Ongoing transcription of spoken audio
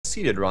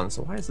seated run,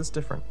 so why is this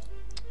different?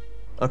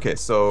 Okay,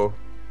 so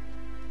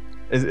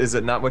is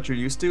it not what you're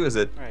used to? Is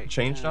it Right.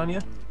 changed on you?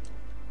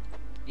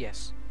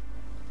 Yes.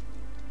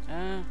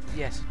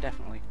 Yes,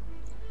 definitely.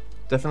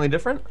 Definitely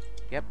different?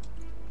 Yep.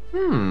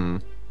 Hmm.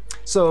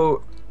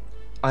 So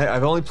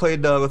I've only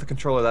played with a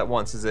controller that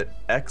once. Is it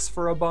X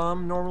for a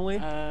bomb normally?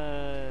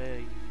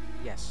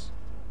 Yes.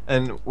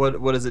 And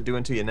what is it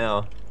doing to you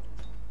now?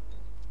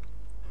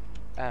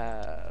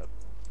 A,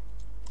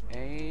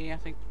 I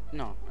think.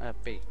 No,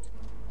 B.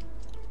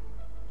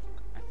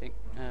 I think.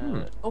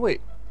 Oh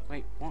wait.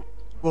 Wait, what?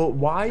 Well,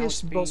 Y Now is it's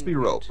supposed to be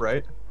being rope,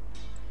 weird. right?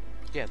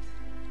 Yeah.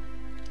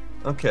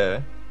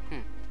 Okay. Hmm.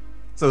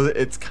 So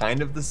it's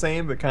kind of the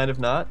same, but kind of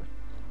not?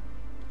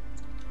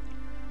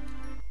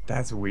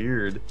 That's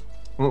weird.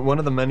 One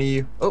of the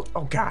many... Oh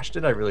gosh,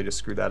 did I really just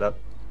screw that up?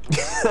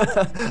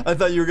 I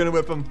thought you were gonna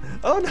whip him.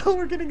 Oh no,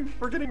 we're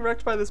getting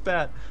wrecked by this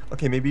bat.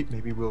 Okay, maybe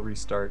we'll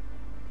restart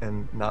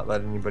and not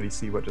let anybody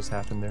see what just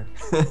happened there.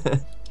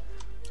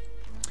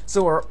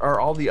 So are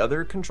all the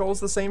other controls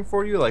the same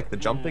for you, like the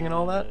jumping and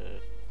all that?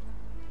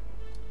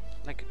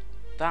 Like,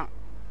 that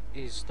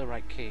is the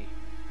right key.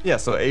 Yeah,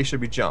 so A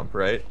should be jump,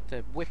 right?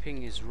 The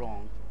whipping is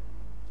wrong.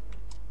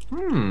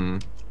 Hmm.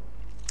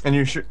 And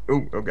you're sure?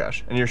 Oh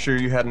gosh. And you're sure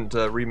you hadn't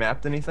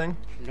remapped anything?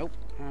 Nope,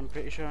 I'm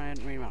pretty sure I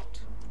hadn't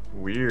remounted.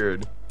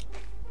 Weird.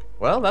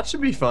 Well, that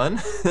should be fun.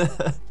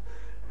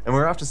 And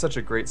we're off to such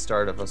a great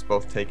start of us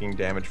both taking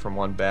damage from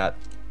one bat.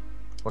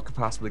 What could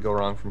possibly go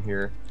wrong from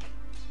here?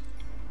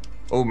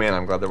 Oh man,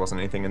 I'm glad there wasn't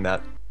anything in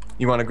that.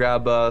 You want to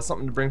grab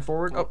something to bring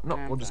forward? Oh no,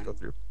 we'll just go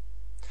through.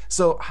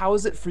 So how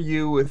is it for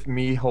you with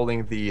me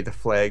holding the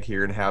flag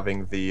here and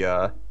having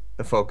the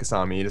focus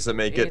on me? Does it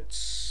make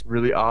it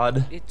really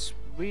odd? It's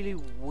really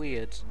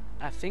weird.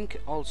 I think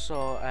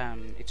also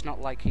it's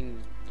not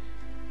liking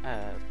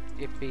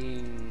it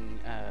being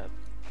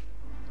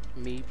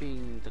me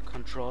being the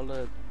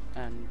controller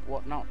and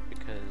whatnot,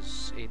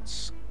 because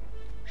it's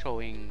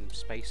showing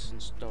space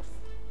and stuff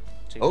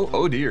too.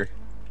 Oh dear.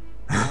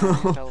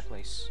 Fell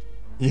place.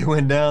 You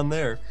went down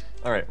there.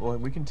 Alright, well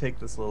we can take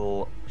this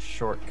little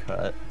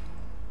shortcut.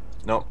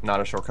 Nope, not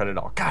a shortcut at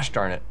all. Gosh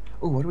darn it.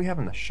 Oh, what do we have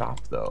in the shop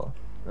though?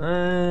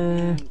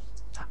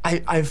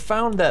 I've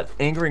found that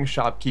angering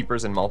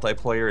shopkeepers in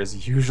multiplayer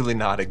is usually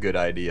not a good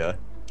idea.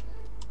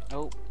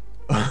 Oh.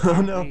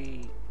 Oh no.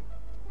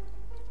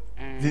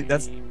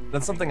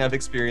 That's something I've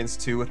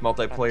experienced too with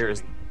multiplayer,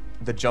 is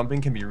the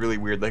jumping can be really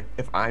weird. Like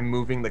if I'm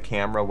moving the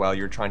camera while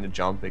you're trying to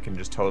jump, it can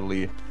just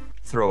totally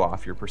throw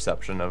off your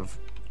perception of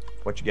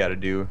what you gotta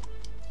do.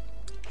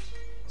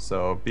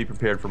 So be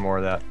prepared for more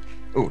of that.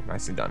 Ooh,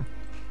 nicely done.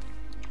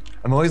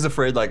 I'm always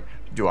afraid, like,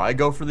 do I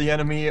go for the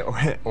enemy or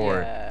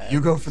Yeah,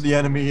 you go for the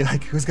enemy?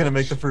 Like, who's gonna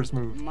make the first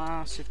move?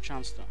 Massive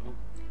chance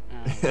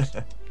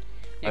that.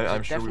 Yeah,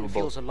 I'm it sure we definitely will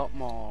feels both. a lot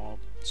more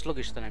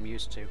sluggish than I'm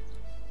used to.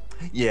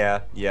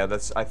 Yeah,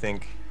 that's. I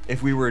think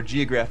if we were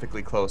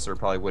geographically closer, it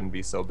probably wouldn't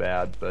be so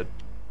bad. But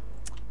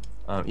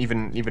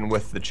even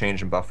with the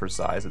change in buffer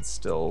size, it's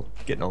still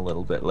getting a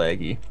little bit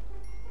laggy.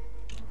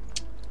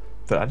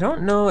 But I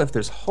don't know if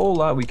there's a whole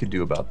lot we could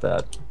do about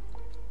that.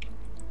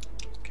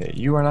 Okay,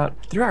 you are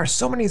not. There are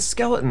so many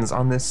skeletons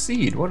on this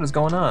seed. What is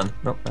going on?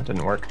 Nope, that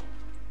didn't work.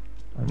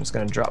 I'm just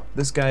gonna drop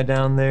this guy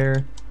down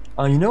there.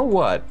 You know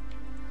what?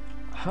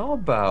 How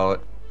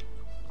about...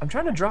 I'm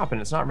trying to drop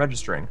and it's not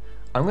registering.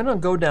 I'm gonna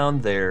go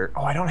down there.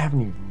 Oh, I don't have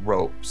any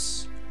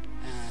ropes.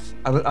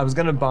 I was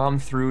gonna bomb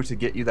through to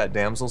get you that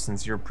damsel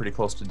since you're pretty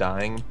close to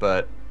dying,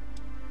 but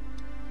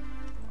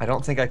I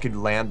don't think I could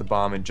land the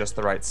bomb in just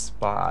the right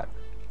spot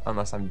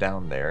unless I'm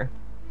down there.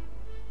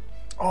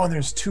 Oh, and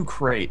there's 2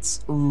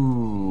 crates.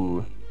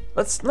 Ooh.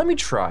 Let me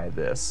try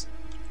this.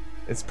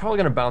 It's probably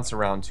gonna bounce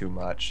around too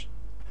much.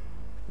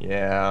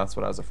 Yeah, that's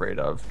what I was afraid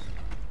of.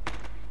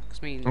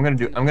 I mean,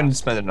 I'm gonna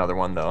spend another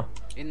one though.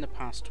 In the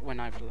past, when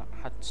I've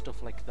had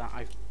stuff like that,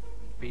 I've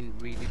been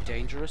really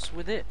dangerous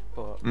with it,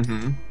 but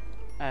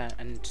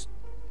and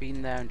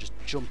been there and just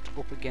jumped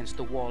up against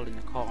the wall in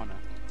the corner.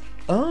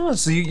 Oh,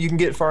 so you can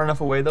get far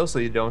enough away though, so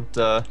you don't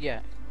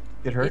Yeah.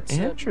 get hurt. It's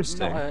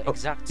Interesting. not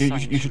exact you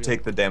science, should really.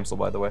 take the damsel,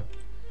 by the way.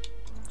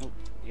 Oh,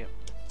 yeah.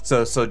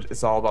 So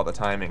it's all about the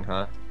timing,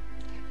 huh?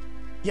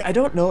 Yeah, I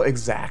don't know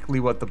exactly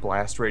what the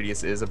blast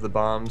radius is of the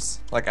bombs.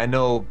 Like, I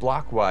know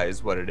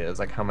block-wise what it is,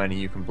 like how many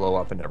you can blow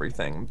up and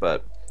everything,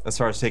 but as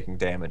far as taking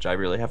damage, I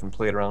really haven't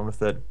played around with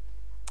it.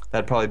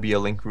 That'd probably be a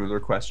Link Ruler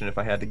question if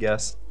I had to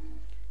guess.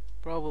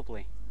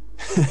 Probably.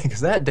 Because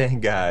that dang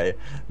guy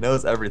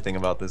knows everything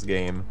about this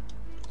game.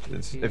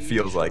 It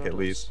feels like, at does.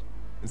 least.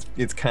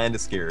 It's kind of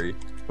scary.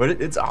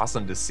 But it's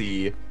awesome to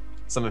see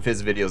some of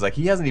his videos. Like,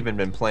 he hasn't even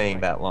been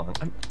playing that long.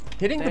 I'm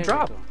hitting the There we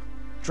drop. go.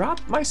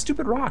 Drop my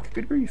stupid rock.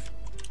 Good grief.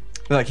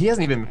 Like, he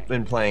hasn't even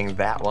been playing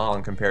that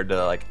long compared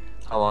to, like,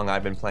 how long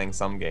I've been playing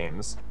some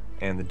games.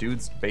 And the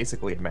dude's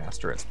basically a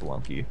master at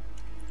Spelunky.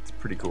 It's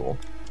pretty cool.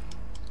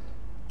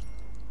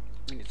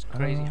 I mean, it's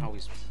crazy how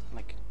he's,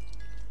 like,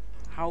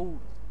 how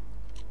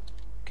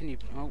can you,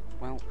 oh,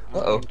 well,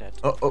 I'm dead.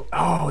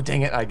 Oh,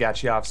 dang it, I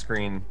got you off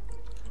screen.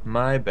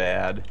 My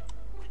bad.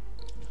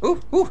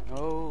 Ooh, ooh.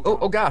 Oh,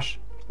 Oh gosh.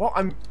 Well,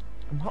 oh,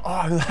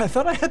 I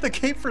thought I had the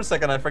cape for a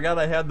second. I forgot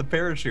I had the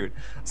parachute.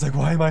 I was like,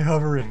 why am I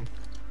hovering?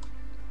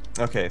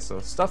 Okay, so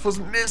stuff was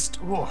missed.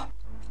 Whoa.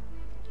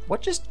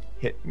 What just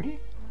hit me?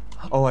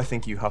 Oh, I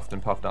think you huffed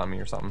and puffed on me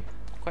or something.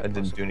 That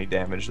didn't do any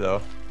damage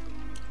though.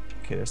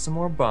 Okay, there's some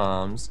more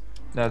bombs.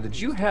 Now, did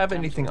you have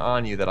anything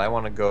on you that I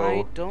want to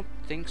go? I don't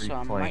think so.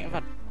 I might have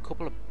had a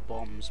couple of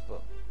bombs,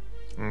 but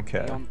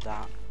beyond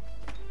that.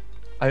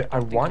 I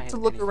want to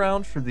look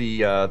around for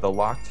the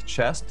locked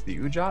chest, the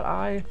Ujat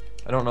eye.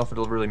 I don't know if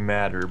it'll really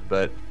matter,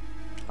 but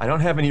I don't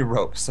have any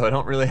ropes, so I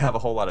don't really have a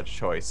whole lot of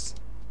choice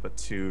but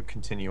to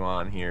continue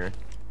on here.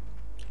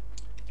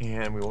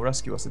 And we will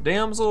rescue us a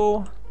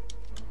damsel.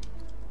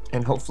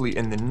 And hopefully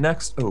in the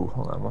next... Oh,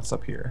 hold on, what's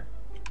up here?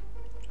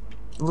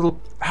 A little...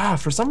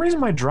 for some reason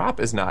my drop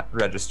is not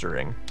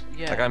registering.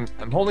 Yeah. Like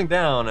I'm holding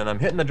down and I'm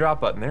hitting the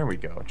drop button. There we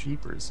go.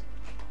 Jeepers.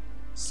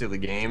 Silly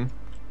game.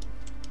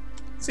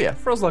 So yeah,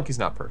 Frozlunky's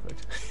not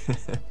perfect.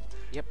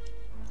 Yep.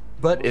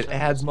 But it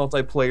adds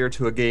multiplayer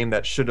to a game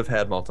that should have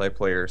had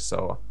multiplayer,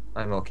 so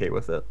I'm okay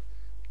with it.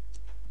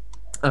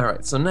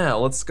 Alright, so now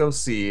let's go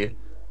see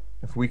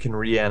if we can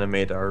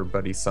reanimate our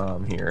buddy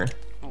Sam here.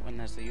 Oh, and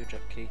there's the Ujat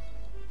key.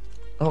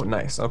 Oh,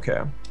 nice,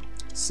 okay.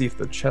 See if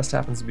the chest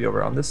happens to be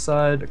over on this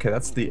side. Okay,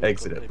 that's the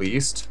exit at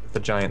least. The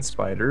giant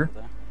spider.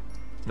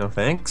 No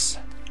thanks.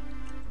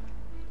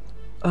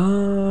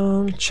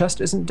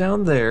 Chest isn't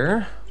down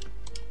there.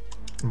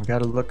 We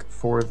gotta look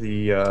for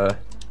the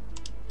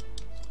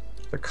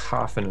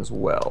coffin as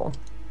well.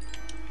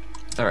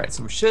 Alright,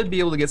 so we should be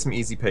able to get some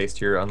easy paste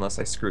here unless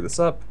I screw this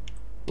up.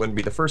 Wouldn't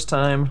be the first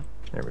time.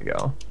 There we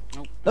go.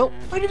 Nope. Nope,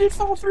 why did it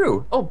fall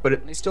through? Oh, but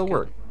it still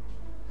worked.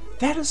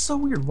 That is so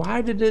weird.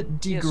 Why did it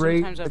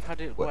degrade? Yeah, sometimes I've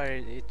had it where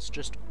it's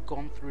just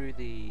gone through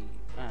the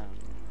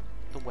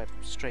web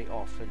straight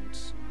off and...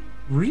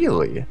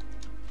 Really?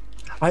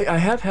 I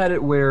have had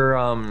it where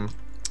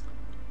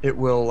it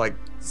will like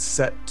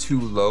set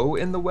too low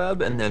in the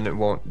web and then it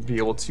won't be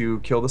able to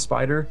kill the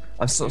spider.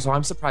 So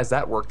I'm surprised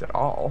that worked at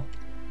all.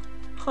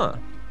 Huh.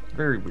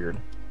 Very weird.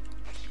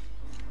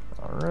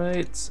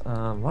 Alright.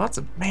 Lots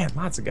of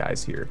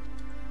guys here.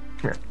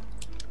 Come here.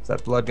 Is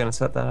that blood gonna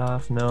set that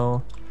off?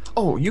 No.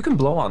 Oh, you can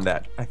blow on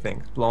that, I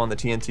think. Blow on the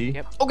TNT.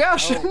 Yep. Oh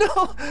gosh,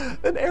 no!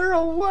 An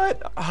arrow,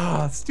 what?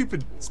 Ah,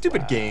 stupid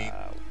game.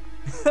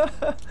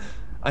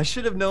 I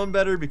should have known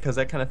better because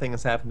that kind of thing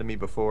has happened to me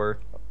before.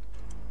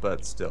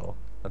 But still,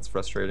 that's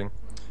frustrating.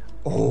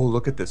 Oh,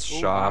 look at this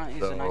shop, that is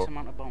though. a nice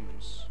amount of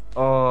bombs.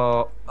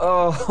 Oh.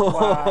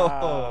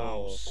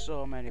 Wow,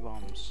 so many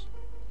bombs.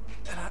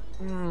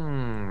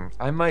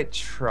 I might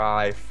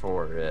try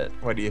for it.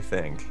 What do you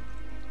think?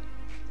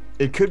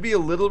 It could be a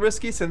little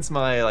risky since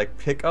my like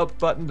pickup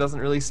button doesn't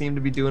really seem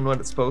to be doing what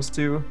it's supposed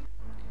to.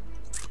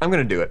 I'm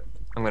gonna do it.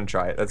 I'm gonna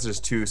try it. That's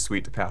just too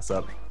sweet to pass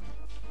up.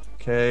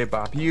 Okay,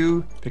 bop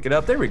you. Pick it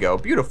up. There we go.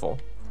 Beautiful.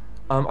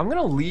 I'm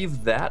gonna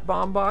leave that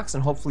bomb box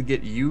and hopefully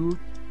get you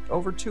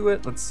over to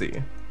it. Let's see.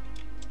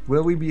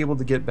 Will we be able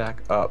to get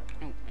back up?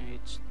 Oh,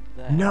 it's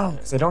there. No,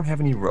 because I don't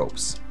have any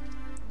ropes.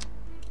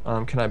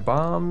 Can I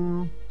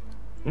bomb?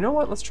 You know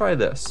what? Let's try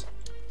this.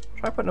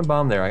 Try putting a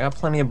bomb there. I got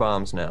plenty of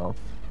bombs now.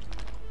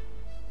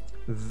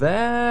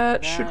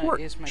 That should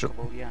work. Is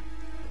makeable, yeah.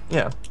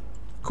 Yeah.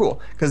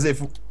 Cool. Because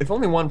if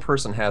only one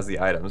person has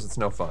the items, it's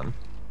no fun.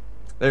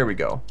 There we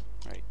go.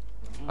 Right.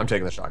 I'm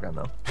taking the shotgun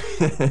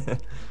though.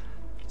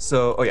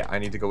 So, oh yeah, I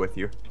need to go with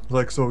you.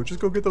 Like, so just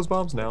go get those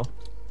bombs now.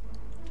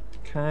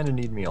 Kinda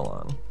need me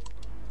along.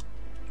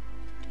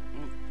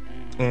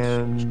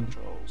 And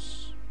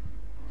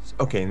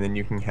okay, and then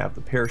you can have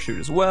the parachute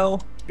as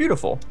well.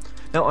 Beautiful.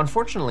 Now,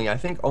 unfortunately, I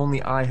think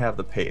only I have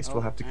the paste.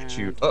 We'll have to get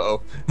you.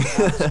 Uh-oh.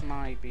 That's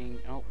my being.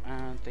 Oh,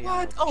 and the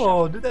what?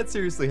 Oh, did that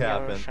seriously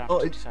happen?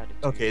 Oh,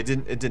 okay, it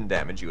didn't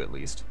damage you at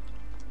least.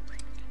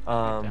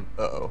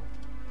 Uh-oh.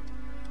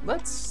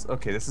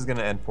 Okay, this is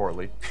gonna end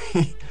poorly.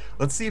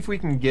 Let's see if we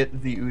can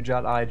get the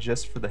Ujat eye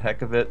just for the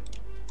heck of it.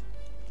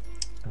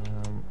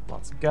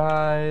 Lots of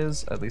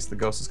guys. At least the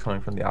ghost is coming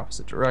from the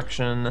opposite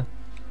direction.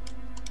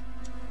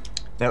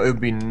 Now it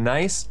would be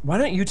nice. Why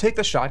don't you take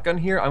the shotgun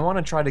here? I want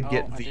to try to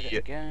get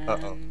the.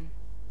 Uh-oh.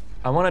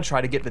 I want to try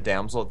to get the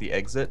damsel at the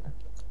exit.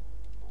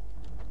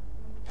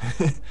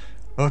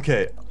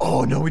 Okay.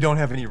 Oh no, we don't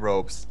have any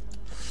ropes.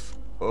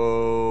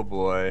 Oh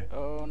boy.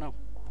 Oh no.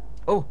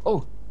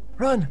 Oh,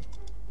 run.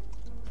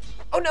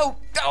 Oh no!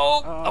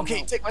 Oh,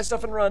 okay, no. Take my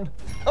stuff and run.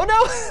 Oh no!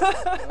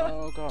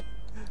 Oh god.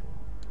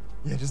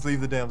 Yeah, just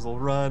leave the damsel.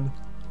 Run.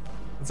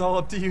 It's all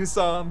up to you,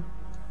 Sam.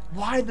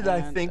 Why did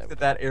I think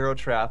that arrow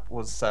trap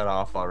was set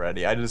off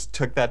already? I just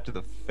took that to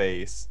the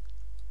face.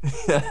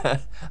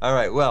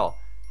 Alright, well,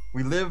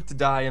 we live to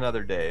die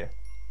another day.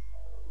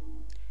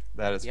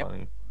 That is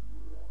funny.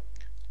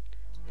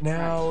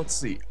 Now, let's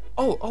see.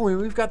 Oh,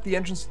 we've got the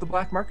entrance to the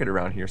black market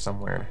around here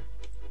somewhere.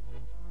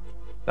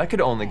 That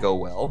could only go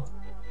well.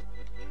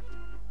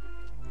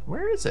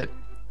 Where is it?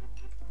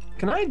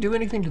 Can I do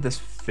anything to this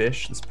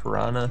fish, this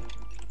piranha?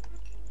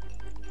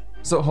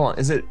 So hold on,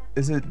 is it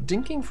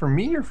dinking for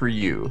me or for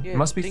you? Yeah, it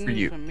must be for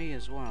you. For me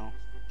as well.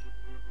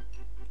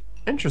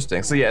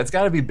 Interesting. So yeah, it's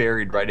got to be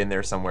buried right in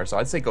there somewhere. So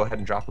I'd say go ahead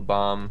and drop a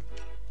bomb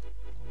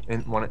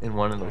in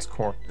one of those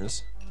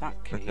corners, That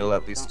and key. it'll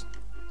at least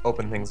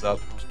open things up.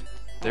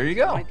 There you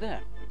go. Right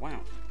there. Wow.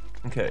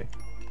 Okay.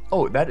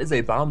 Oh, that is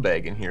a bomb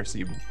bag in here, so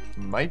you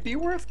might be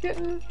worth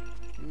getting.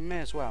 May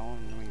as well.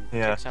 I mean,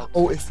 Yeah. checks out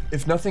Oh,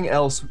 if nothing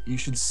else, you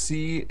should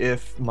see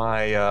if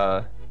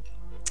my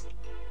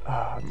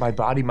my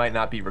body might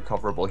not be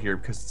recoverable here,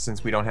 because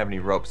since we don't have any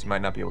ropes, you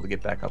might not be able to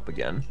get back up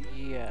again.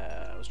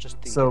 Yeah, I was just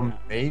thinking So that.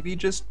 maybe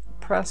just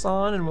press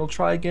on and we'll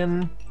try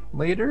again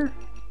later.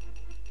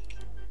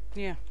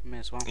 Yeah, may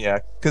as well. Yeah,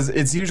 because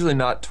it's usually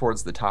not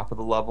towards the top of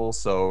the level,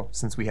 so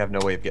since we have no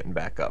way of getting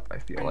back up, I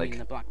feel I like. mean,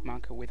 the black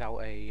market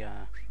without a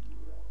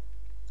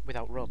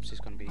without ropes is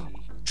gonna be.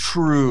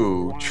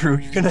 True, true.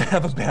 You're gonna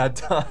have a bad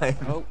time.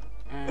 Oh,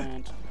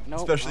 and no.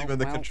 Especially when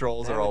the well,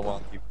 controls there are we all go.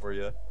 wonky for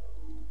you.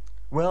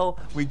 Well,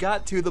 we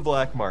got to the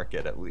black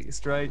market at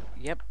least, right?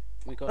 Yep,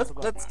 we got.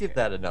 Let's give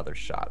that another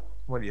shot.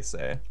 What do you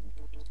say?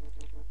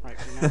 Right,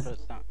 remember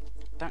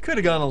that. Could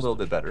have gone a little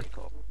bit better.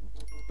 Cool.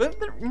 But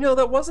you know,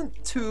 that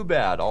wasn't too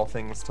bad, all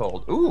things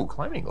told. Ooh,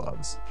 climbing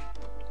gloves.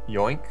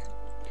 Yoink.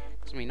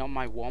 'Cause, I mean, on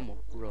my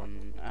warm-up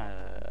run,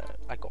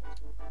 I got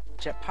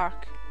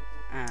jetpack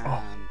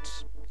and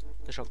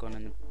the shotgun,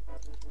 and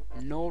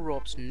no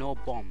ropes, no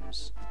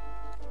bombs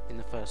in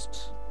the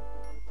first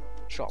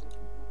shop.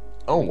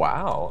 Oh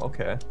wow.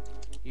 Okay.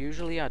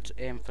 Usually, I'd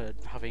aim for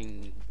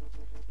having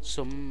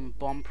some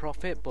bomb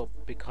profit, but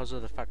because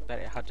of the fact that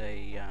it had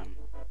a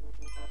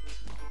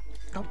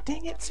Oh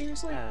dang it!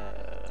 Seriously.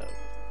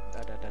 I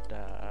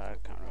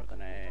can't remember the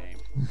name.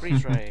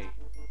 Freeze ray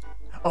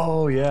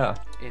Oh yeah.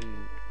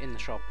 in the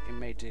shop, it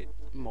made it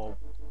more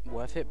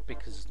worth it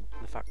because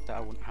the fact that I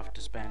wouldn't have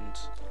to spend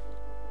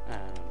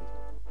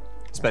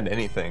Spend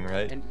anything,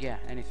 right? yeah,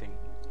 anything.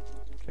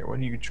 Okay, what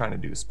are you trying to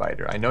do,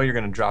 Spider? I know you're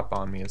gonna drop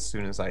on me as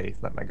soon as I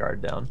let my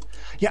guard down.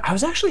 Yeah, I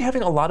was actually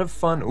having a lot of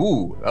fun.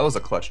 Ooh, that was a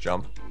clutch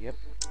jump. Yep.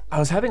 I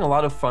was having a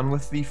lot of fun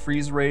with the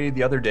freeze ray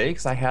the other day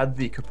because I had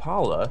the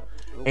Kapala,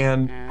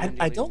 and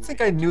I don't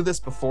think I knew this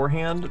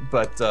beforehand,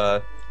 but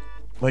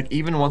like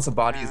even once a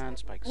body is. And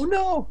spikes. Oh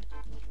no!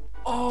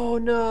 Oh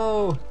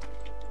no!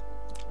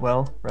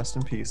 Well, rest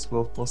in peace.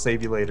 We'll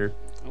save you later.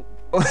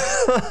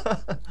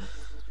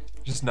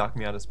 Just knock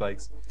me out of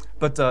spikes.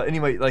 But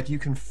anyway, like you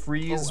can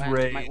freeze and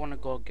ray you might want to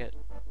go get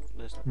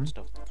this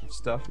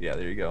stuff. Yeah,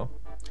 there you go.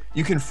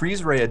 You can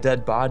freeze ray a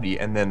dead body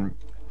and then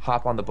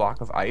hop on the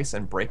block of ice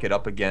and break it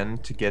up again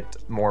to get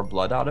more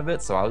blood out of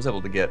it. So I was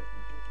able to get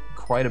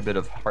quite a bit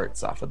of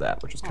hearts off of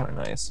that, which was kind of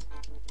nice.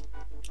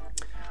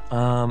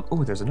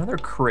 Oh, there's another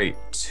crate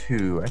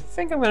too. I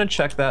think I'm gonna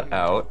check that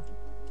out.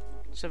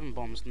 7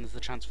 bombs, and there's the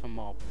chance for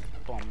more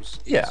bombs.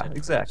 Yeah, inside the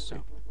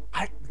exactly.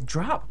 place,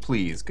 Drop,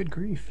 please. Good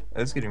grief.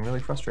 It's getting really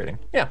frustrating.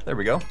 Yeah, there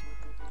we go.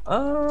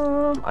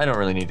 I don't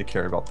really need to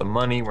care about the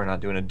money. We're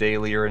not doing a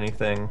daily or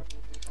anything.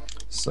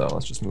 So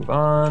let's just move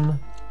on.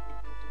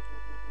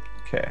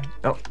 Okay.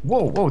 Oh,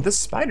 whoa, this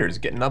spider's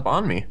getting up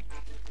on me.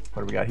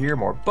 What do we got here?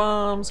 More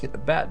bombs. Get the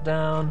bat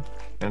down.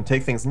 Gonna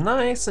take things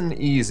nice and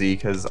easy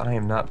because I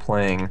am not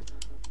playing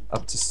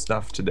up to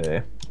stuff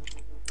today.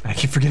 I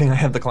keep forgetting I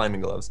have the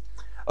climbing gloves.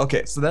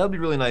 Okay, so that'll be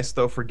really nice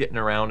though for getting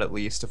around at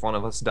least. If one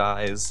of us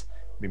dies,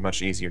 it'll be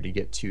much easier to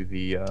get to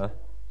the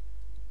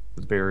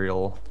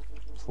burial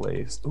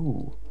place.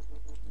 Ooh,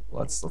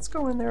 let's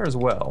go in there as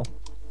well.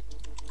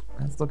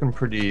 That's looking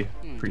pretty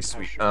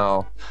sweet.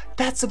 Oh,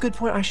 that's a good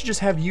point. I should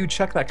just have you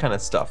check that kind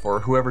of stuff, or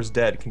whoever's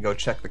dead can go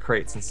check the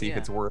crates and see if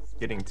it's worth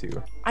getting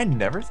to. I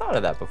never thought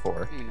of that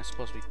before. I mean, I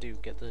suppose we do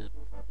get the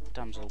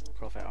damsel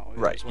profit out of it.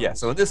 Right. As well, Yeah.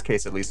 So in this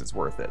case, at least it's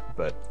worth it.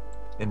 But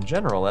in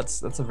general,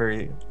 that's a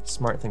very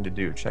smart thing to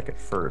do. Check it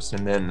first,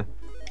 and then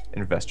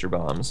invest your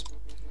bombs.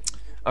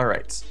 All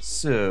right.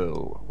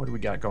 So what do we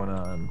got going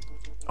on?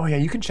 Oh yeah,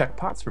 you can check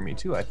pots for me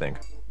too, I think.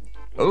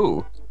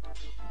 Oh.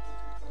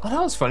 Oh, that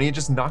was funny. It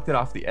just knocked it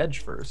off the edge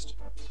first.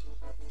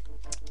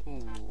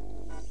 Ooh.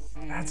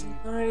 That's a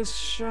nice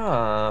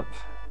shop.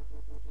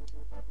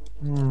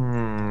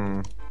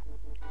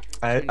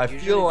 I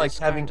feel like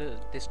having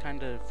this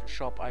kind of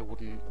shop I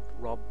wouldn't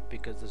rob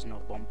because there's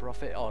no bomb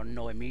profit or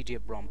no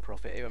immediate bomb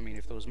profit. I mean,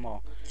 if there was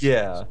more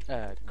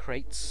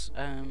crates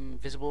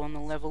visible on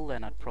the level,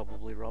 then I'd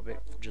probably rob it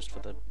just for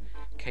the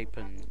cape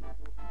and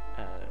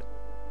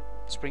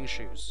spring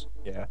shoes.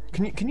 Yeah.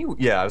 Can you?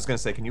 Yeah, I was gonna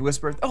say, can you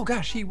whisper? Oh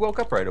gosh, he woke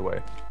up right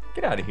away.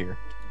 Get out of here.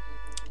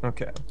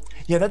 Okay.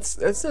 Yeah, that's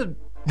a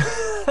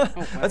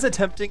that's a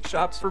tempting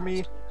shop for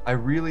me. I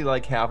really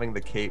like having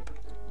the cape,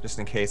 just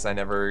in case I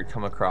never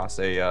come across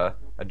a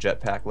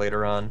jetpack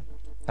later on.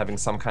 Having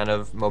some kind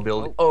of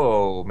mobility.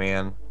 Oh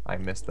man, I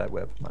missed that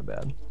whip. My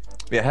bad.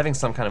 But yeah, having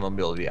some kind of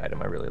mobility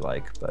item I really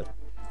like, but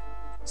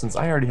since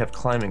I already have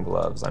climbing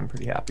gloves, I'm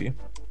pretty happy.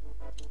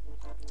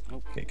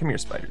 Okay, come here,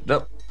 spider.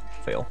 Nope.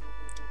 Fail.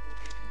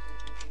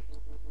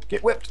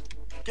 Get whipped!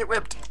 Get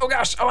whipped! Oh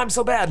gosh! Oh, I'm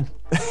so bad!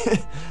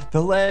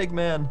 The lag,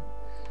 man.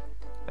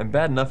 I'm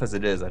bad enough as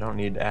it is. I don't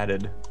need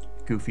added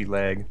goofy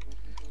lag.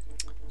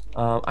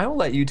 I will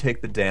let you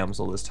take the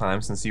damsel this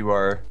time since you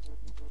are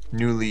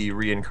newly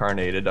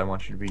reincarnated. I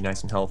want you to be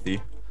nice and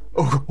healthy.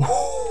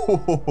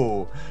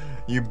 Oh,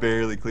 you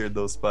barely cleared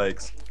those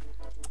spikes.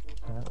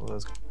 That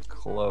was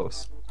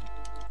close.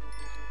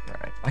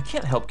 Alright, I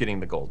can't help getting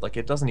the gold. Like,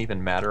 it doesn't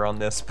even matter on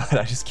this, but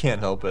I just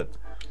can't help it.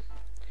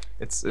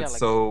 It's like,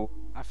 so...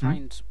 I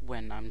find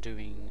when I'm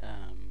doing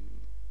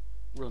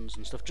runs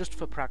and stuff, just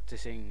for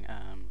practicing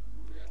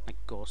like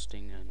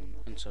ghosting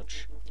and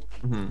such,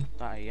 that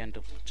I end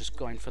up just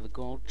going for the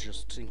gold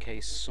just in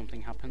case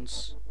something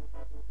happens.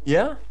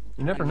 Yeah,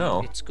 you never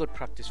know. It's good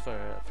practice for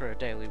a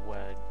daily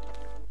where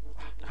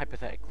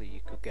hypothetically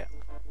you could get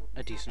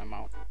a decent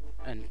amount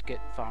and get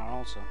far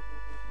also.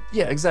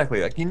 Yeah,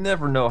 exactly. Like, you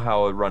never know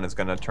how a run is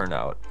gonna turn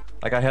out.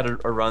 Like, I had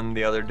a run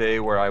the other day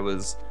where I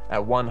was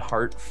at 1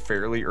 heart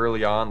fairly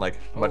early on, like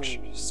much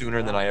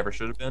sooner than I ever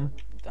should have been,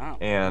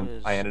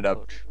 and I ended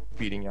up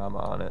beating Yama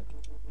on it.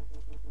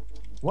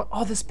 What?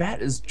 Oh, this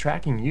bat is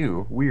tracking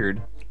you.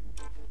 Weird.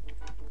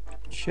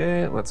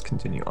 Okay, let's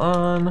continue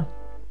on.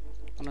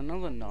 On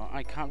another note,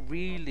 I can't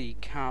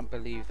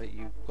believe that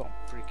you got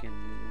freaking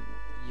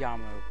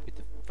Yama with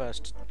the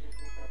first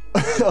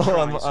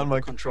on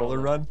my controller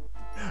run.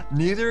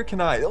 Neither can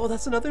I. Oh,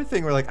 that's another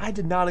thing where, like, I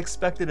did not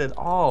expect it at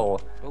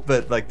all.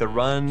 But, like, the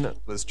run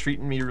was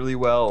treating me really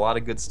well. A lot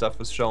of good stuff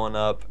was showing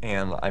up,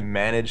 and I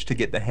managed to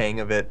get the hang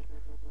of it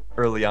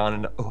early on.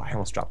 And oh, I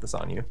almost dropped this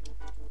on you.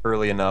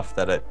 Early enough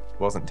that it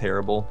wasn't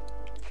terrible.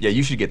 Yeah,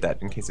 you should get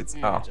that in case it's...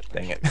 Oh,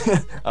 dang it.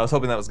 I was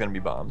hoping that was going to be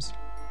bombs.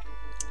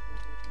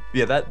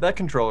 Yeah, that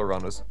controller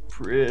run was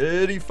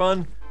pretty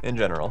fun in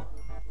general.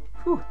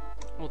 Whew.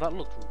 Oh, that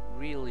looked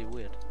really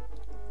weird.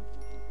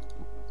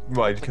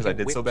 Why? Because I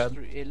did so bad?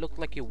 It looked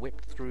like you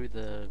whipped through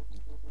the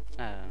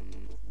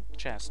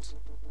chest.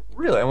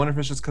 Really? I wonder if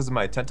it's just because of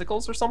my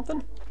tentacles or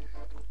something?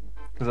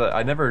 Because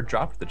I never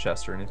dropped the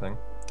chest or anything.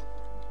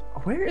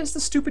 Where is the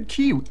stupid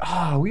key?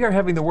 Ah, we are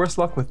having the worst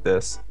luck with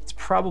this. It's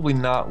probably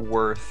not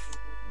worth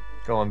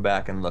going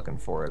back and looking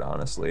for it,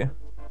 honestly.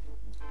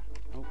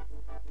 Oh,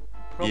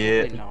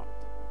 probably not,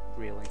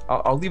 really.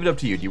 I'll leave it up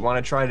to you. Do you want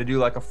to try to do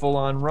like a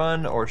full-on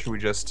run, or should we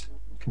just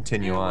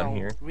continue on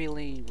here?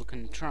 Really, we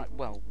can try.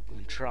 Well, we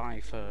can try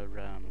for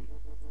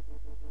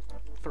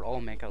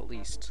Olmec at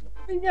least.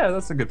 Yeah,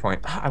 that's a good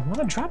point. I want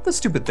to drop the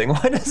stupid thing.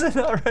 Why does it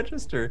not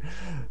register?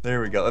 There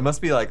we go. It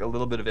must be like a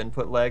little bit of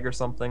input lag or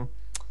something.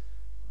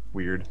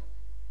 Weird.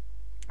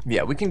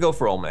 Yeah, we can go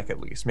for Olmec at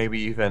least.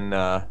 Maybe even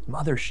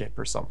Mothership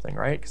or something,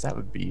 right? Because that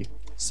would be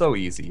so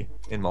easy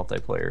in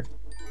multiplayer.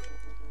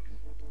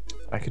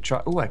 I could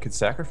try. Oh, I could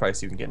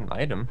sacrifice you and get an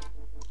item.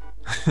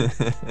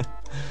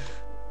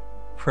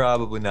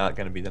 Probably not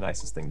going to be the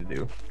nicest thing to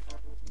do.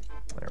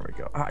 There we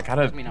go. I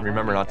gotta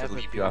remember not to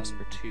leave you off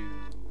screen. To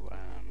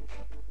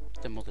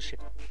the Mothership.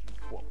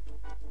 Whoa.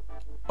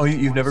 Oh,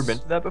 you've never been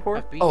to that before?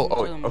 I've been to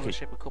the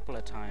Mothership a couple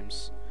of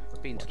times.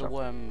 I've been to the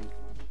Worm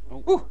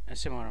a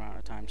similar amount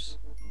of times.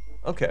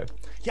 Okay.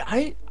 Yeah,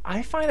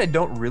 I find I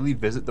don't really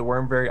visit the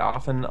Worm very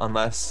often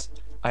unless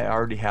I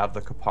already have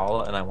the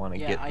Kapala and I want to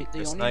get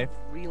this knife.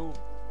 The only real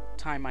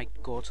time I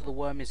go to the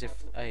Worm is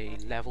if a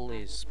level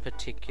is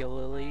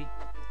particularly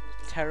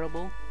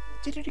terrible.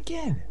 Did it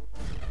again.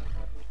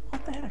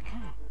 What the heck?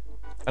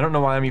 I don't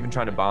know why I'm even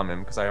trying to bomb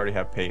him because I already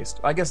have paste.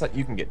 I guess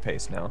you can get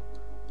paste now.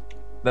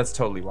 That's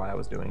totally why I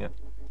was doing it.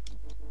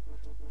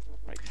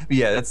 Right. But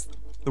yeah,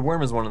 the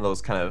Worm is one of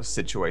those kind of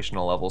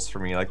situational levels for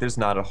me. Like, there's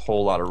not a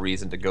whole lot of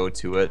reason to go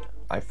to it,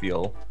 I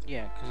feel.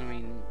 Yeah, because I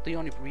mean, the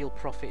only real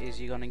profit is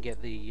you're gonna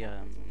get the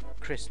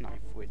Chris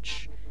knife,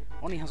 which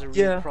only has a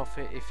real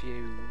profit if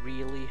you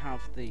really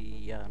have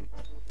the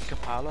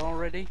Kapala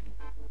already.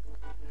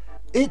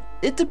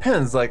 It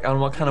depends, like, on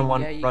what kind of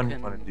run you want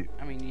to do.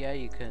 I mean, yeah,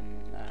 you can.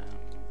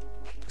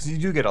 Because you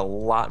do get a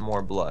lot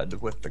more blood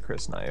with the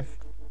Chris knife.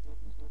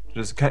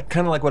 Just kind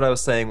of like what I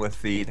was saying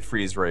with the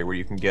freeze ray, where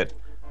you can get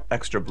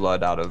extra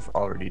blood out of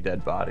already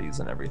dead bodies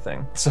and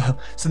everything. So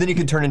then you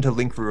can turn into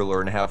Link Ruler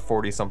and have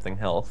 40-something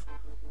health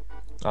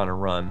on a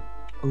run.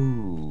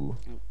 Ooh.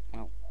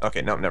 Well.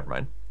 Okay, no, never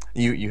mind.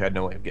 You had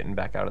no way of getting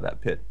back out of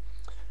that pit.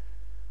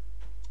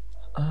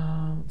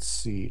 Let's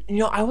see. You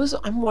know,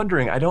 I'm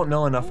wondering. I don't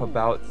know enough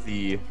about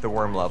the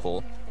Worm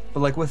level,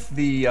 but like with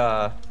the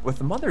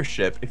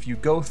Mothership, if you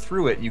go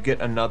through it, you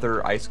get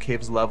another Ice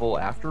Caves level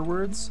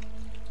afterwards.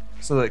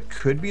 So that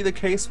could be the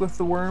case with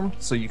the Worm.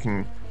 So you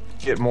can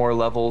get more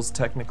levels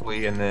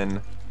technically, and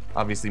then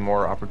obviously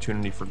more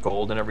opportunity for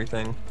gold and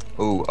everything.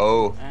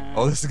 Oh,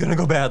 this is gonna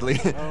go badly.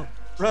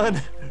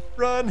 Run!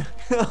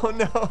 Oh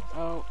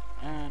no!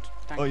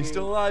 Thank you. You're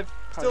still alive!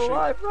 Still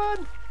alive!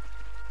 Run!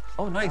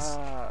 Oh, nice.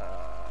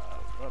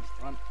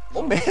 Run.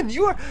 Oh man,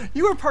 you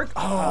are parked.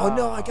 Oh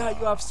no, I got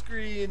you off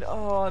screen.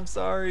 Oh, I'm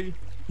sorry.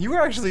 You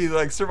were actually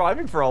like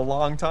surviving for a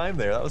long time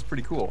there. That was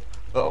pretty cool.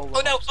 Oh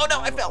no,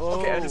 I fell.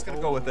 Okay, I'm just gonna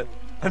go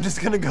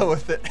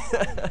with it.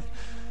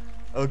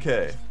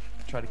 Okay,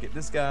 try to get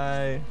this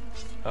guy.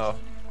 Oh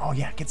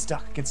yeah, get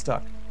stuck.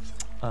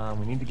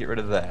 We need to get rid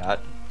of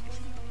that.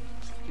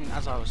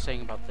 As I was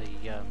saying about the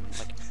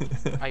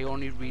like, I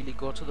only really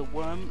go to the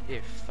Worm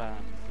if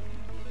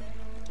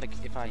like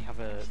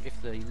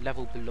if the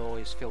level below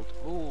is filled.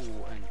 Ooh,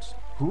 and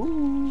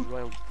Ooh.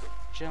 royal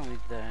jelly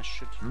there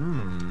should.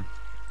 Can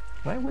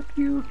I whip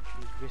you?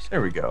 Risk.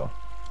 There we go.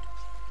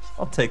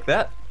 I'll take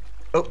that.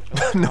 Oh,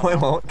 no, I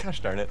won't.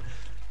 Gosh darn it.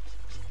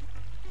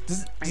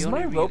 Does I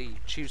my only rope... really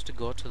choose to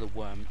go to the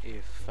worm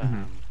if,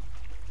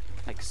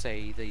 like,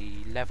 say the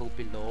level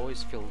below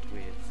is filled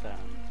with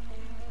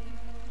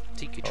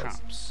tiki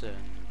traps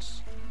and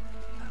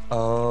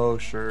Oh,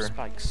 sure.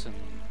 spikes and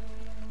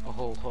a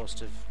whole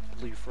host of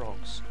blue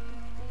frogs.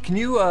 Can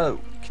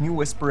you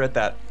whisper at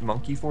that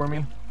monkey for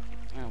me?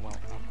 Oh well.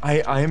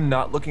 I am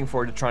not looking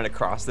forward to trying to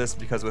cross this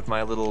because with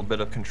my little bit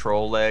of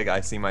control lag,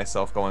 I see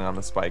myself going on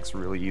the spikes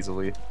really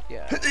easily.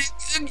 Yeah.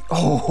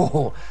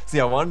 Oh,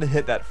 see, I wanted to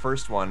hit that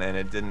first one and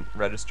it didn't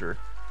register.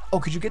 Oh,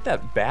 could you get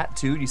that bat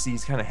too? Do you see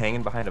he's kind of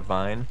hanging behind a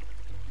vine?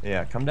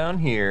 Yeah, come down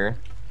here.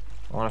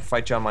 I want to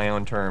fight you on my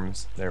own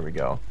terms. There we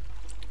go.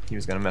 He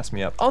was gonna mess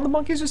me up. Oh, the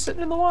monkey's just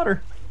sitting in the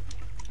water.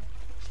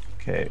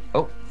 Okay.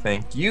 Oh,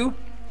 thank you.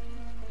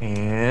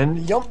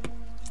 And yump.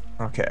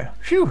 Okay.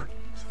 Phew.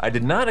 I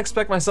did not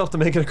expect myself to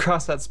make it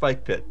across that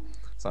spike pit,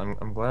 so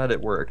I'm glad it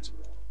worked.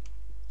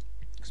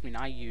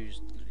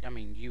 I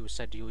mean, you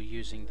said you were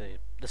using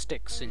the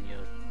sticks in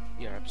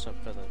your episode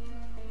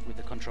with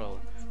the controller.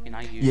 I mean,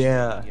 I used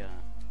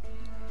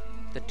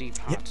the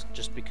D-pad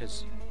just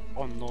because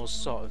on those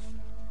sort of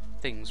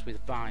things with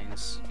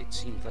vines, it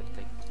seems like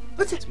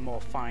it's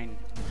more fine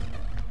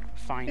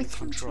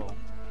control.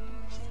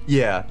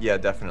 Yeah,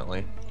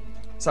 definitely.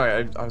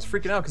 Sorry, I was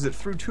freaking out because it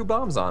threw 2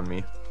 bombs on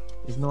me.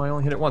 Even though I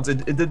only hit it once.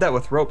 It did that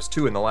with ropes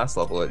too in the last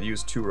level. It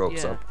used 2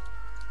 ropes up.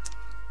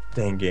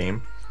 Dang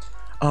game.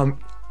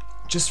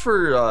 Just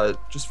for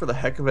the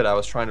heck of it, I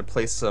was trying to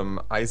play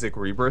some Isaac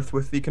Rebirth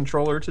with the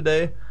controller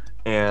today,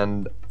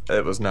 and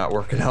it was not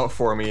working out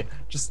for me.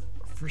 Just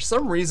for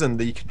some reason,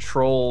 the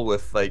control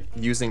with like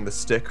using the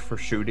stick for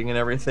shooting and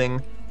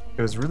everything,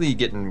 it was really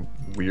getting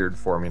weird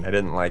for me, and I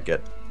didn't like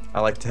it.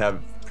 I like to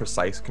have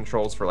precise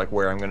controls for like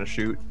where I'm gonna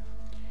shoot.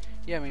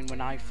 Yeah, I mean,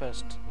 when I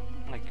first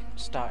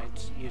started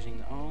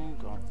using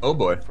oh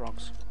boy,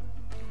 frogs.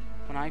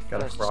 When I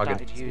first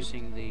started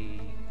using the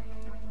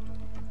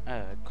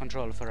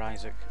controller for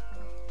Isaac,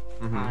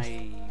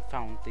 I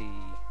found the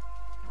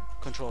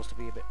controls to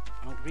be a bit.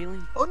 Oh really?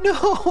 Oh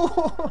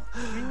no!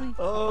 Really?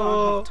 Oh.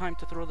 I don't have time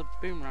to throw the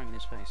boomerang in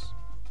his face.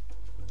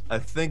 I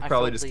think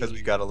probably just because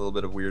we got a little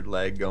bit of weird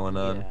lag going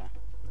on.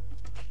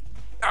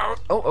 Yeah.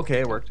 Oh,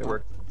 okay, it worked. It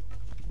worked.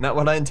 Not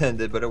what I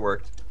intended, but it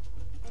worked.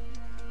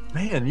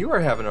 Man, you are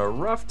having a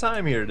rough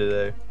time here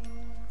today.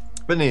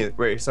 But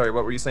anyway, sorry,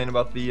 what were you saying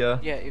about the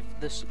Yeah, if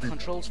the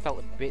controls felt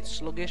a bit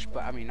sluggish,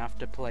 but I mean,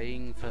 after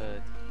playing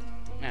for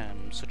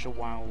such a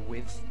while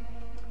with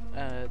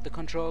the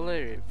controller,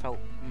 it felt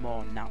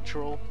more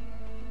natural.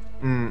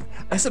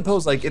 I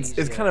suppose like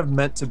it's kind of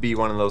meant to be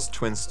one of those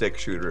twin stick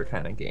shooter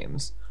kind of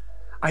games.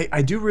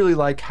 I do really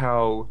like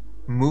how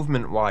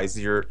movement-wise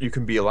you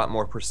can be a lot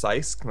more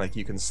precise. Like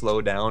you can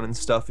slow down and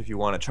stuff if you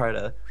want to try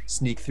to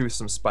sneak through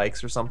some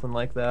spikes or something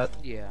like that.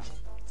 Yeah.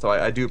 So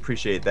I do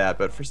appreciate that,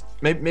 but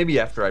maybe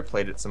after I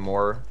played it some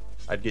more,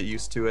 I'd get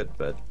used to it.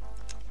 But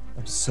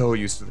I'm so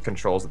used to the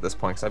controls at this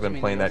point because I've been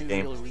playing that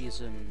game. The real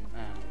reason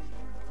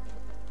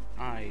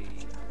I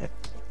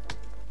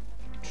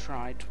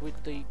tried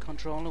with the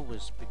controller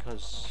was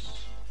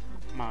because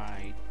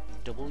my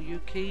W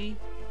key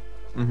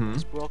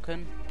is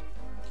broken.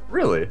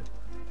 Really?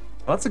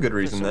 Well, that's a good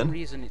reason then. For some then.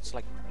 reason, it's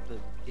like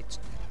it's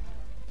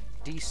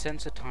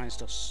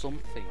desensitized or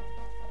something.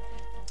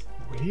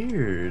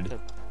 Weird.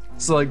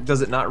 So like,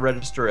 does it not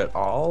register at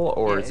all,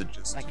 or is it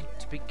just like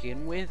to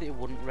begin with? It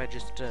wouldn't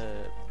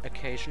register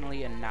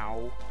occasionally, and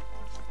now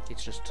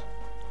it's just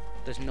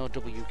there's no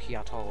W key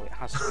at all. It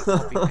has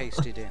to be copy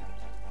pasted in.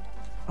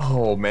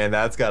 Oh man,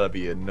 that's gotta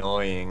be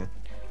annoying.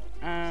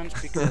 And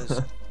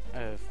because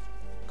of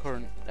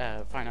current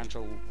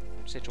financial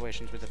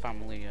situations with the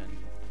family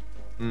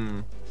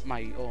and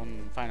my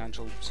own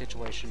financial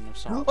situation of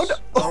sorts.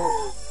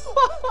 Oh,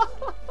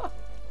 no.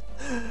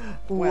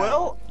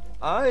 Well,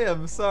 I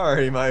am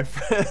sorry, my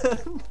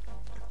friend.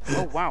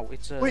 Oh wow,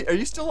 it's a. Wait, are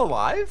you still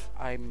alive?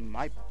 I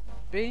might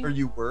be. Or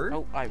you were?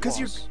 Oh, I was.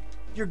 Because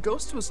your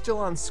ghost was still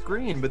on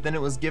screen, but then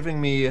it was giving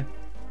me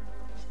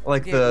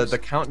like the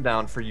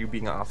countdown for you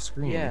being off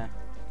screen. Yeah.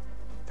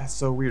 That's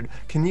so weird.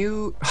 Can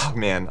you? Oh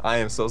man, I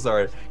am so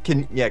sorry.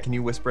 Can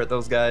you whisper at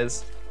those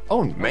guys?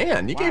 Oh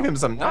man, you gave him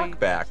some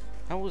knockback.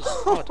 That was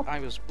odd. I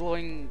was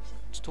blowing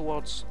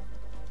towards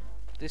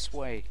this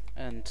way,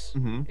 and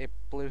it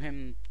blew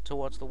him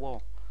towards the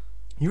wall.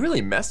 You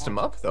really messed him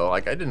up though.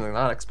 Like I did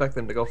not expect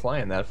them to go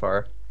flying that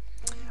far.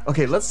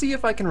 Okay, let's see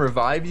if I can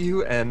revive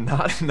you and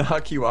not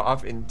knock you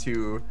off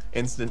into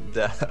instant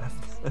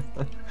death.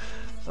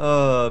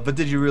 But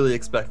did you really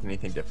expect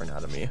anything different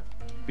out of me?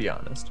 Be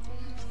honest.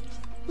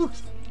 Whew.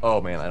 Oh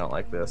man, I don't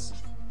like this.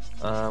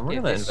 We're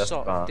gonna invest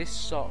this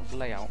sort of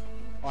layout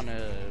on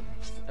a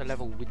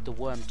level with the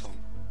worm tongue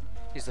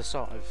is the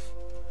sort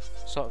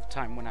of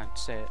time when I'd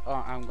say,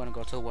 oh, I'm gonna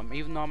go to the worm,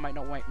 even though I might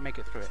not make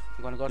it through it.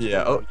 I'm gonna go to the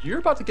worm. Oh, you're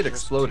about to get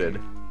exploded.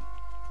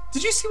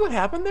 Did you see what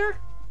happened there?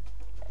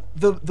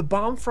 The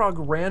bomb frog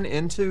ran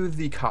into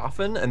the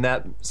coffin and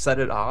that set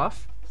it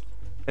off,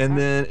 and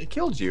then it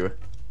killed you.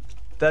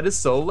 That is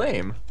so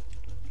lame.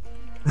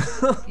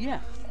 Yeah,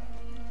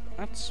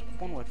 that's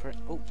one word for it.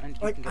 Oh, and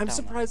you Like, can get I'm down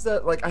surprised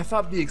that, like, I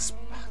thought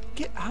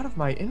get out of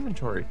my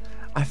inventory.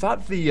 I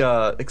thought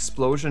the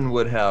explosion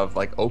would have,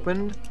 like,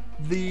 opened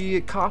the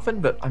coffin,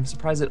 but I'm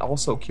surprised it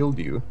also killed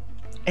you.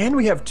 And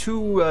we have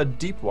 2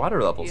 deep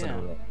water levels in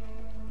a row.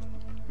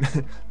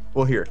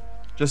 Well, here,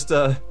 just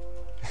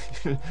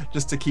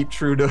just to keep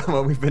true to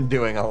what we've been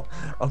doing, I'll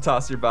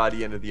toss your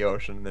body into the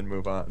ocean and then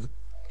move on.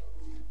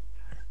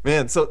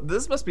 Man, so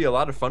this must be a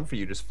lot of fun for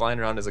you, just flying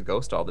around as a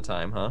ghost all the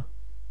time, huh?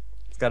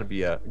 It's got to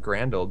be a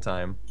grand old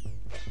time.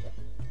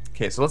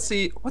 Okay, so let's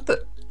see. What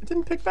the? It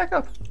didn't pick back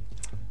up.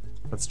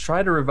 Let's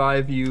try to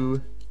revive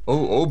you.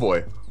 Oh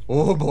boy.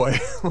 Oh boy.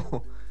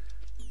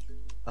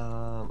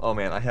 Oh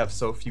man, I have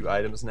so few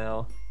items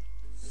now.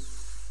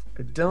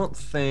 I don't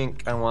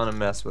think I want to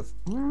mess with.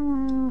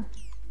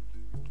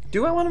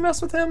 Do I want to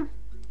mess with him?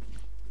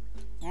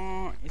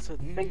 I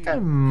think I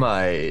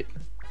might.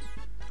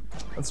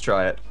 Let's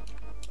try it.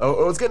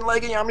 Oh, it's getting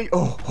leggy on me.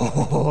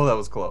 Oh, that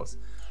was close.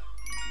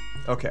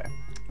 Okay,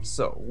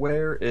 so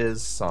where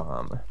is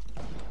Sam?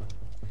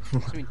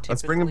 I mean,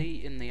 Let's bring him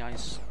in the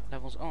ice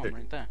levels. Oh, I'm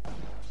right there.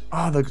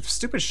 Oh, the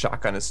stupid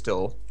shotgun is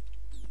still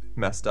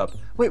messed up.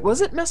 Wait,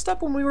 was it messed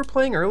up when we were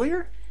playing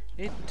earlier?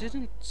 It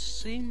didn't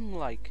seem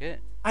like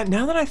it.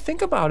 Now that I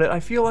think about it, I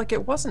feel like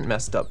it wasn't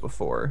messed up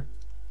before.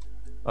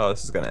 Oh,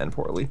 this is gonna end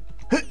poorly.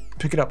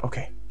 Pick it up,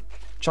 okay.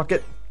 Chuck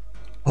it.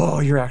 Oh,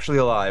 you're actually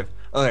alive.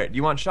 Alright, do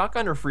you want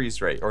shotgun or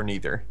freeze rate, or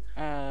neither?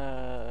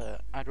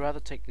 I'd rather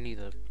take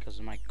neither, because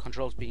my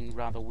controls being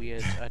rather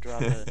weird. I'd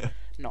rather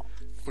not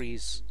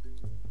freeze.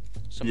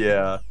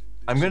 Yeah.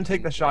 I'm gonna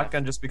take the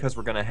shotgun just because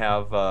we're gonna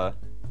have,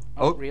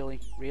 Oh, really?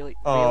 Really?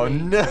 Oh, really?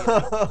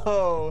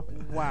 no!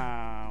 Really?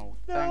 Wow.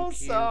 No,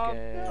 Thank you, Sam,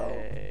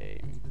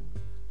 game.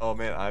 Oh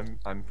man,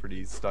 I'm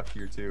pretty stuck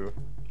here too.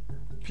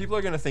 People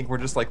are gonna think we're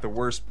just like the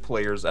worst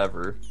players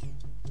ever.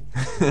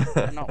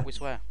 We're not, we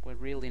swear. We're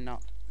really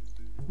not.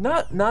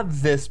 Not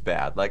this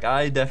bad. Like,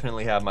 I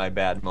definitely have my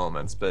bad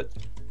moments, but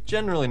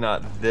generally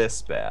not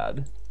this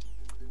bad.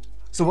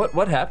 So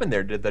what happened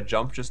there? Did the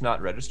jump just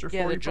not register for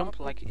you? Yeah, the jump,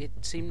 like, it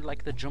seemed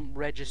like the jump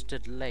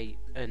registered late,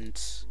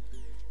 and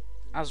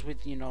as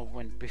with, you know,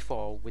 when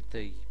before with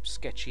the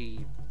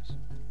sketchy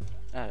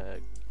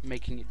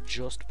making it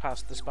just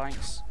past the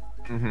spikes.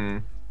 Mm-hmm.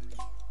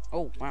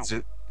 Oh, wow.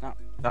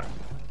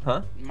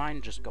 Huh?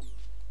 Mine just got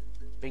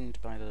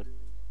binged by the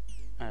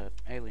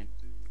alien.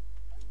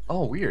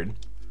 Oh, weird.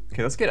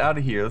 Okay, let's get out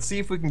of here. Let's see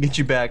if we can get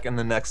you back in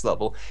the next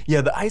level.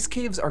 Yeah, the ice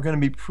caves are going to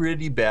be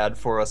pretty bad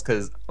for us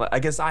because I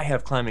guess I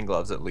have climbing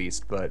gloves at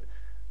least, but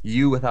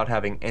you without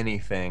having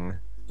anything,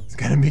 it's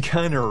going to be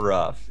kind of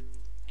rough.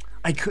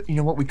 You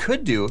know what we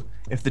could do,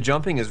 if the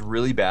jumping is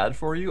really bad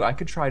for you, I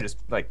could try just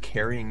like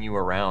carrying you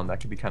around. That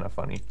could be kind of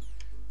funny.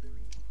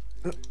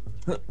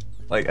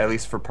 Like, at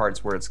least for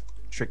parts where it's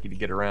tricky to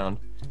get around.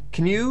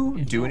 Can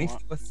you do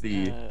anything with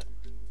the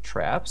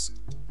traps?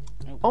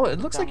 Oh, it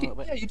looks like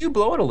you do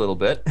blow it a little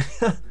bit.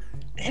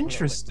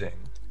 Interesting.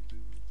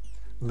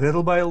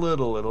 Little by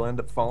little, it'll end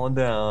up falling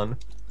down.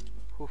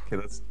 Okay,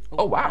 let's.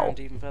 Oh wow!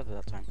 Even further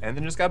that time. And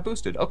then just got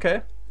boosted.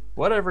 Okay,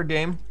 whatever,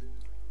 game.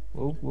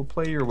 We'll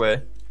play your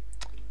way.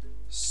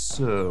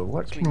 So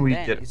what can we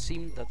get? It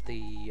seemed that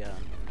the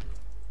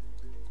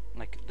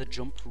like the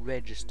jump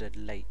registered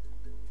late.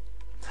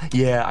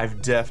 Yeah,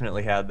 I've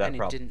definitely had that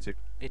problem too.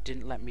 It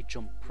didn't let me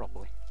jump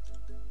properly.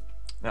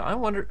 Now I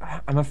wonder.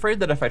 I'm afraid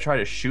that if I try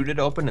to shoot it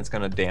open, it's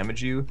gonna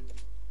damage you.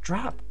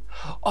 Drop.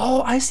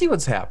 Oh, I see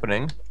what's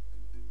happening.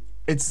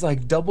 It's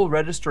like double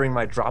registering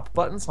my drop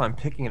button, so I'm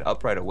picking it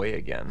up right away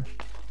again.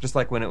 Just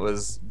like when it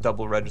was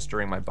double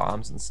registering my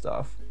bombs and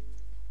stuff.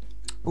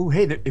 Ooh,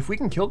 hey, if we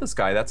can kill this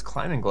guy, that's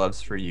climbing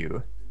gloves for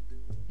you.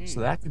 So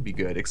that could be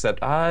good, except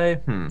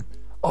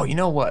oh, you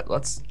know what?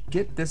 Let's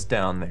get this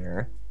down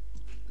there.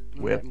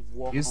 Whip.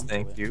 Use,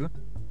 thank you.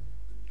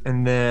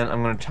 And then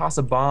I'm gonna toss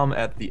a bomb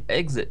at the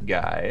exit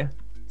guy.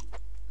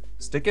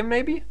 Stick him,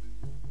 maybe?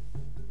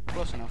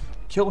 Close enough.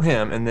 Kill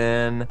him, and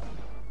then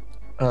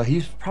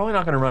he's probably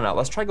not gonna run out.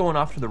 Let's try going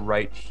off to the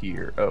right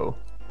here. Oh,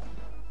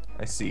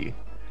 I see.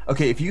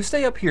 Okay, if you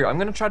stay up here, I'm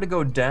gonna try to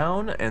go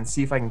down and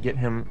see if I can get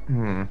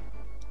him.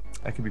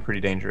 That could be pretty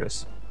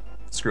dangerous.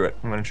 Screw it,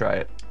 I'm gonna try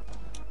it.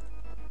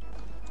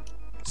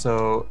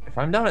 So if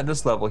I'm down at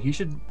this level, he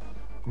should.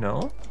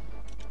 No.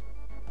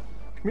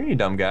 Come here, you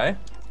dumb guy.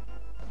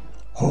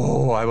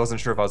 Oh, I wasn't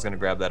sure if I was gonna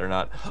grab that or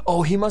not.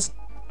 Oh, he must.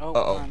 Oh,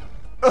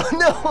 oh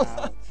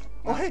no!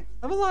 Oh, hey,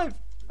 I'm alive!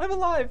 I'm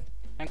alive!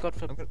 Thank God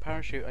for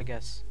parachute, I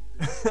guess.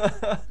 It's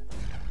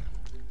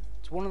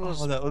one of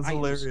those. Oh, that was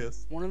items,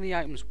 hilarious. One of the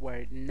items where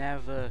it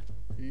never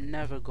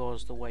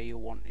goes the way you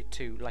want it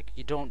to. Like,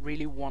 you don't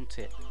really want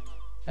it.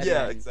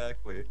 Yeah,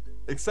 exactly.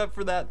 Except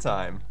for that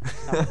time.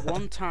 That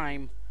one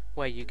time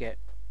where you get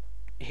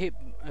hit,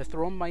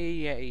 thrown by a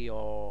Yeti,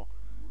 or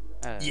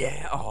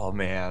Yeah. Oh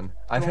man,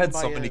 I've thrown had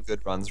by so many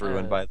good runs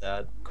ruined by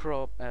that.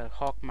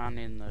 Hawkman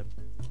in the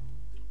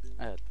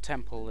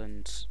temple,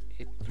 and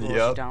it throws you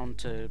Yep. down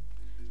to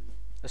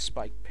a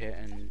spike pit,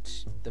 and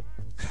the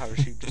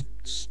parachute just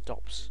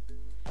stops.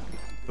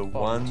 The Falling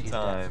one to your death.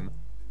 time.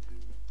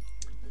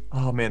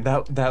 Oh man,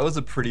 that was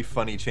a pretty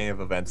funny chain of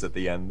events at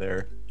the end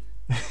there.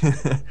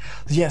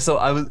 Yeah, so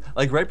I was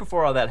like right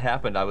before all that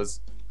happened, I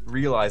was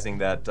realizing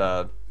that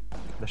the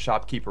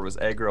shopkeeper was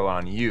aggro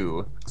on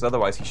you, because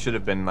otherwise he should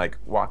have been like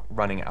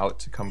running out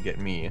to come get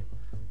me.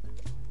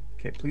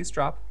 Okay, please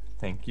drop.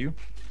 Thank you.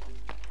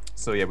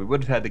 So yeah, we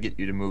would have had to get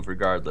you to move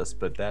regardless,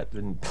 but that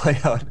didn't play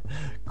out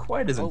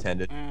quite as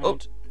intended. Oh,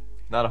 And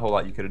not a whole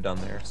lot you could have done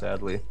there,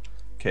 sadly.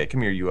 Okay,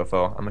 come here,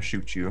 UFO. I'm gonna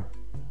shoot you.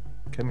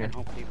 Come here. and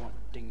hopefully it won't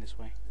ding this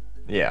way.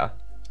 Yeah.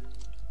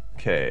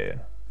 Okay.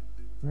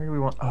 Where do we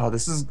want? Oh,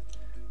 this is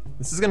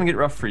gonna get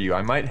rough for you.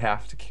 I might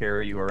have to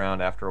carry you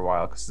around after a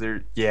while, cause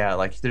yeah,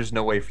 like there's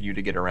no way for you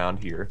to get around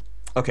here.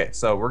 Okay,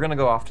 so we're gonna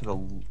go off to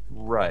the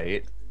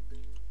right,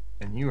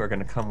 and you are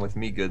gonna come with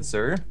me, good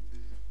sir.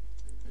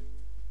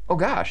 Oh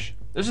gosh,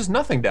 there's just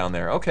nothing down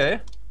there. Okay.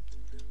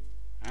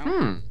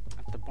 Ow,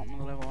 at the bottom of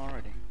the level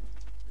already.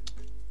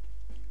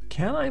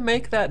 Can I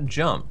make that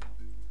jump?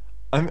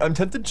 I'm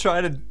tempted to try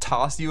to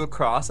toss you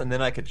across, and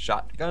then I could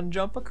shotgun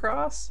jump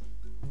across.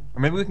 Or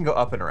maybe we can go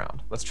up and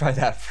around. Let's try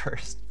that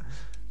first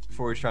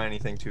before we try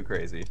anything too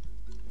crazy.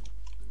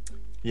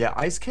 Yeah,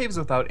 ice caves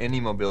without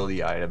any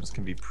mobility items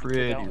can be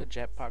pretty. Without a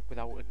jetpack,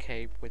 without a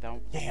cape,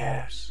 without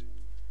Yeah. ropes.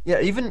 Yeah,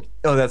 even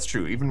oh, that's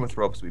true. Even with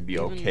ropes, we'd be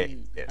Even,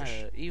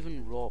 okay-ish.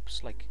 Even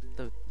ropes, like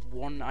the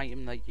one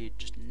item that you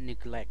just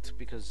neglect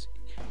because.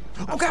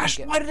 Oh after you gosh,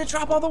 get- why did it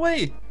drop all the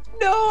way?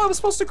 No, I was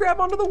supposed to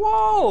grab onto the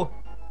wall.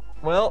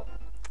 Well,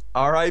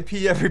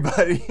 R.I.P.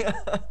 everybody.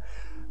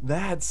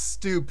 That's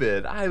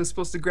stupid. I was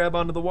supposed to grab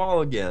onto the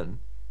wall again.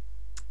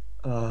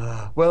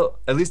 Well,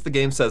 at least the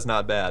game says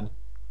not bad.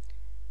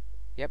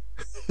 Yep.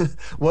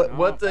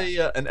 What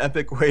an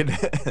epic way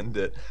to end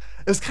it.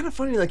 It was kind of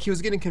funny, like he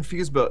was getting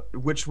confused about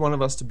which one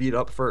of us to beat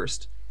up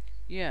first.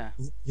 Yeah.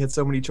 He had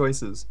so many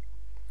choices.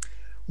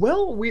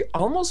 Well, we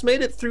almost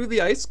made it through the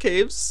ice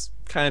caves,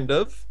 kind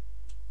of.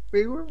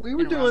 We were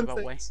In a doing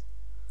roundabout way. things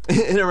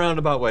in a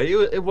roundabout way.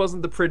 It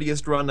wasn't the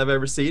prettiest run I've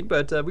ever seen,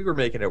 but we were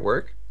making it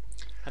work.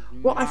 Had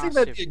Well, I think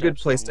that'd massive be a good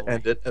derps place along to the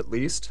end way. it, at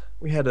least.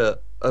 We had a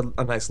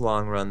nice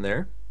long run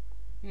there.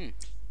 Hmm.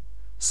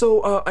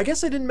 So, I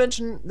guess I didn't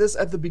mention this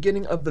at the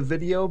beginning of the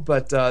video,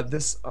 but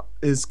this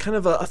is kind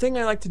of a thing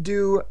I like to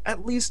do.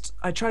 At least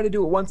I try to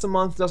do it once a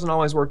month. Doesn't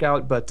always work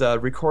out, but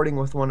recording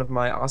with one of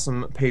my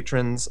awesome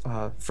patrons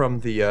from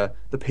the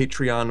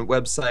Patreon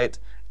website,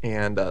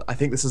 and I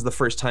think this is the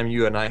first time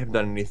you and I have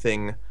done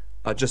anything,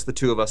 just the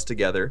two of us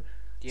together.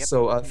 Yep.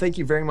 So, thank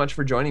you very much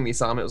for joining me,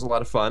 Sam. It was a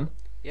lot of fun.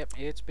 Yep,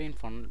 it's been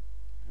fun.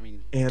 I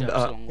mean, And, derps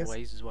along the yes.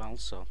 ways as well,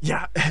 so.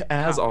 Yeah, as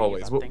Can't beat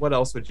always. that thing. What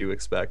else would you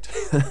expect?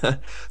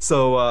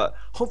 So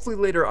hopefully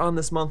later on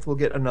this month we'll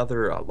get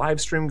another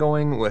live stream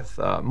going with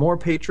more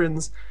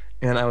patrons.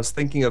 And I was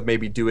thinking of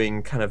maybe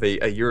doing kind of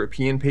a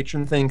European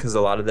patron thing because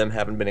a lot of them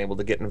haven't been able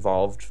to get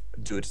involved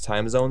due to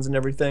time zones and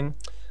everything.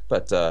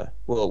 But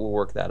we'll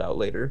work that out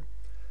later.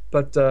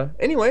 But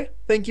anyway,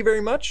 thank you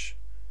very much.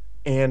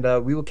 And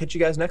we will catch you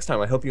guys next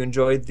time. I hope you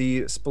enjoyed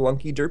the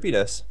Spelunky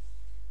derpiness.